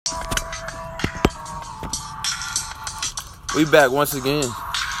We back once again.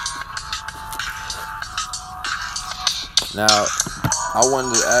 Now, I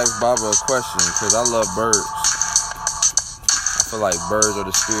wanted to ask Baba a question because I love birds. I feel like birds are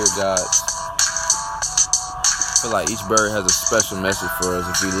the spirit guides. I feel like each bird has a special message for us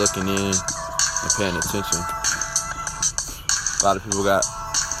if we're looking in and paying attention. A lot of people got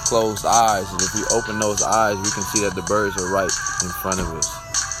closed eyes, and if we open those eyes, we can see that the birds are right in front of us.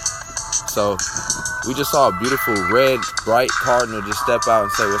 So, we just saw a beautiful red, bright cardinal just step out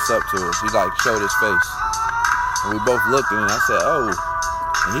and say what's up to us. He like showed his face. And we both looked, and I said, oh.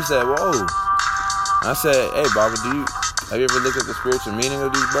 And he said, whoa. And I said, hey, Baba, have you ever looked at the spiritual meaning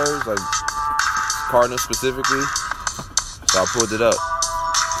of these birds? Like, cardinals specifically? So I pulled it up.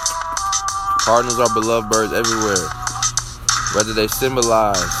 Cardinals are beloved birds everywhere. Whether they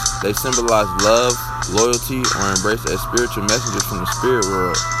symbolize love, loyalty, or embrace as spiritual messengers from the spirit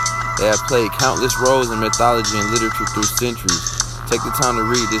world. They have played countless roles in mythology and literature through centuries. Take the time to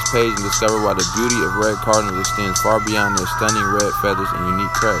read this page and discover why the beauty of red cardinals extends far beyond their stunning red feathers and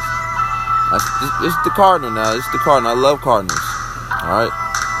unique crest. This is the cardinal now. This is the cardinal. I love cardinals. Alright?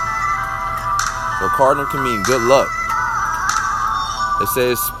 So cardinal can mean good luck. They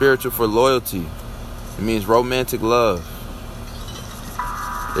say it's spiritual for loyalty. It means romantic love.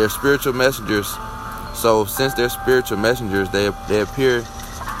 They're spiritual messengers. So since they're spiritual messengers, they appear.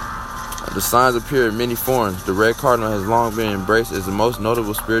 The signs appear in many forms. The red cardinal has long been embraced as the most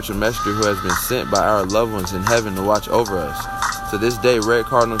notable spiritual messenger who has been sent by our loved ones in heaven to watch over us. To this day, red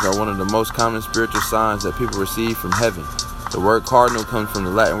cardinals are one of the most common spiritual signs that people receive from heaven. The word cardinal comes from the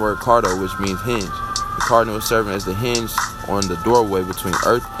Latin word cardo, which means hinge. The cardinal is serving as the hinge on the doorway between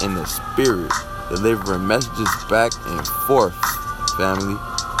earth and the spirit, delivering messages back and forth, family.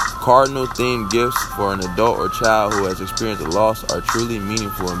 Cardinal-themed gifts for an adult or child who has experienced a loss are truly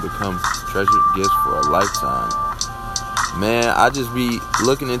meaningful and become treasured gifts for a lifetime. Man, I just be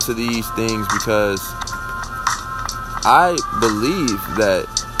looking into these things because I believe that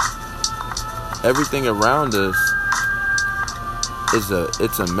everything around us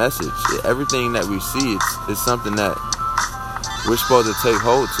it's a message. Everything that we see, it's something that we're supposed to take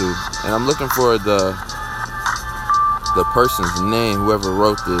hold to. And I'm looking for the person's name, whoever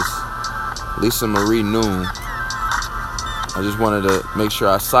wrote this, Lisa Marie Noon. I just wanted to make sure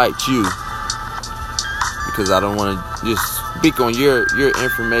I cite you because I don't want to just speak on your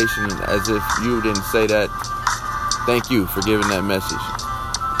information as if you didn't say that. Thank you for giving that message.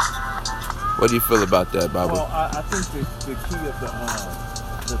 What do you feel about that, Baba? Well, I think the key of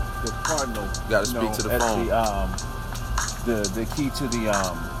the cardinal. You gotta speak to the phone. The key to the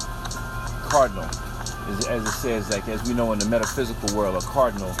cardinal. As it says, like as we know in the metaphysical world, a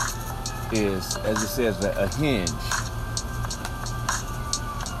cardinal is, as it says, a hinge,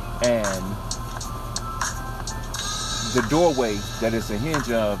 and the doorway that it's a hinge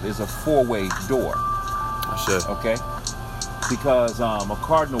of is a four-way door. Sure. Okay, because a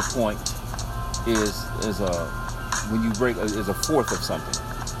cardinal point is a when you break is a fourth of something.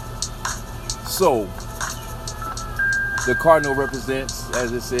 So the cardinal represents,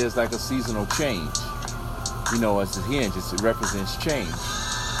 as it says, like a seasonal change. You know, as the hinge, it represents change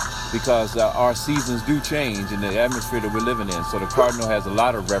because our seasons do change in the atmosphere that we're living in. So the cardinal has a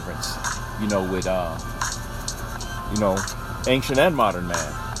lot of reverence, you know, with, ancient and modern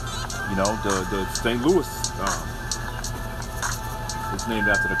man. You know, the St. Louis is named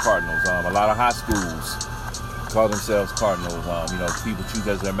after the Cardinals. A lot of high schools call themselves Cardinals. People choose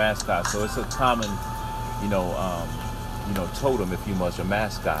as their mascot. So it's a common, totem, if you must, a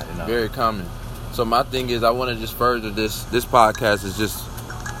mascot. Very common. So my thing is, I want to just further this podcast is just,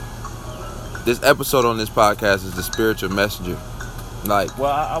 this episode on this podcast is the spiritual messenger. Like,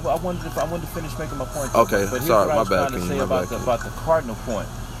 well, I wanted to finish making my point. Okay, but sorry, my bad. King, to say about the cardinal point.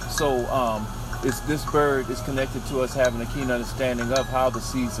 So, this bird is connected to us having a keen understanding of how the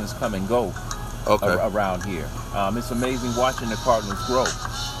seasons come and go around here. It's amazing watching the cardinals grow.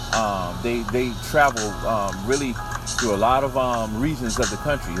 They travel really through a lot of regions of the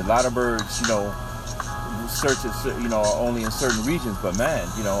country. A lot of birds, search only in certain regions. But man,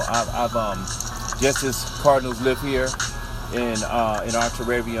 I've just as cardinals live here in our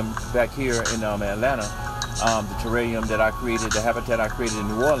terrarium back here in Atlanta, the terrarium that I created, the habitat I created in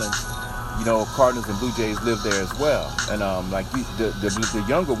New Orleans. Cardinals and blue jays live there as well. And the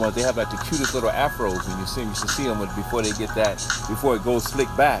younger ones, they have like the cutest little afros. When you should see them before it goes slick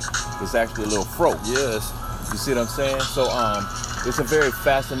back. It's actually a little fro. Yes. You see what I'm saying? So it's a very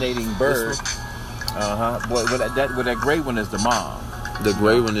fascinating bird. That gray one is the mom. The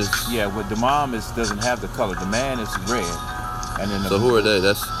gray one is. Yeah, what the mom doesn't have the color. The man is red. And then so who are they?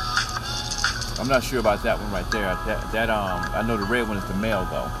 That's. I'm not sure about that one right there. I know the red one is the male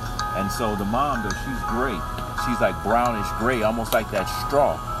though. And so the mom though, she's gray. She's like brownish gray, almost like that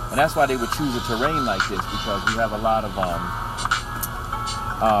straw. And that's why they would choose a terrain like this, because we have a lot of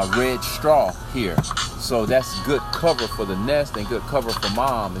red straw here. So that's good cover for the nest and good cover for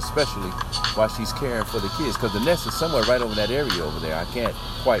mom, especially while she's caring for the kids. Because the nest is somewhere right over that area over there. I can't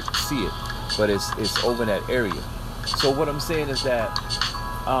quite see it, but it's over in that area. So what I'm saying is that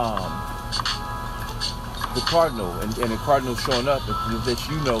the cardinal and the cardinal showing up, that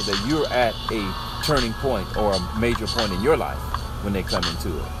you know that you're at a turning point or a major point in your life when they come into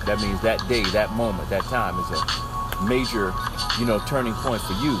it. That means that day, that moment, that time is a major, turning point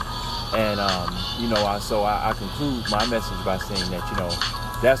for you. And I conclude my message by saying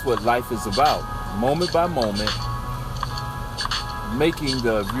that that's what life is about, moment by moment, making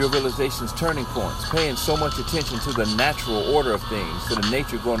your realizations turning points, paying so much attention to the natural order of things, to the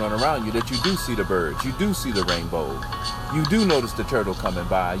nature going on around you, that you do see the birds, you do see the rainbow, you do notice the turtle coming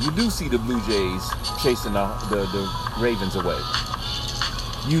by, you do see the blue jays chasing the ravens away,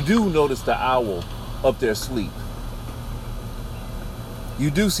 you do notice the owl up there asleep, you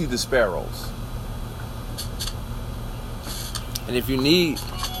do see the sparrows. And if you need,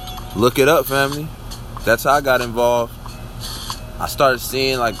 look it up, family. That's how I got involved. I started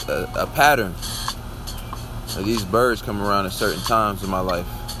seeing like a pattern of these birds come around at certain times in my life.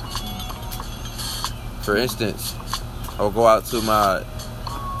 For instance, I'll go out to my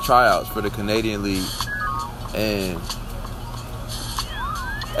tryouts for the Canadian League, and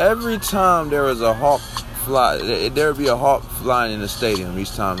every time there was a hawk fly, there would be a hawk flying in the stadium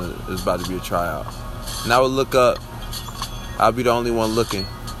each time it was about to be a tryout. And I would look up, I'll be the only one looking,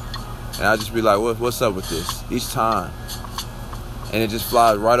 and I'd just be like, what's up with this? Each time. And it just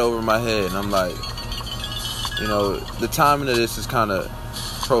flies right over my head. And I'm like, the timing of this is kind of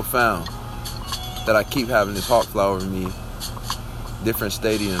profound, that I keep having this hawk fly over me, different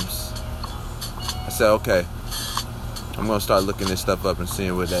stadiums. I said, okay, I'm going to start looking this stuff up and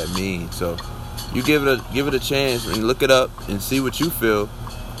seeing what that means. So you give it a chance and look it up and see what you feel.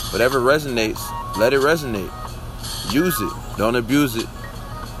 Whatever resonates, let it resonate. Use it. Don't abuse it.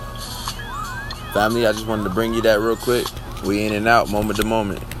 Family, I just wanted to bring you that real quick. We in and out, moment to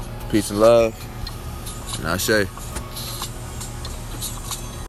moment. Peace and love. And Ashe.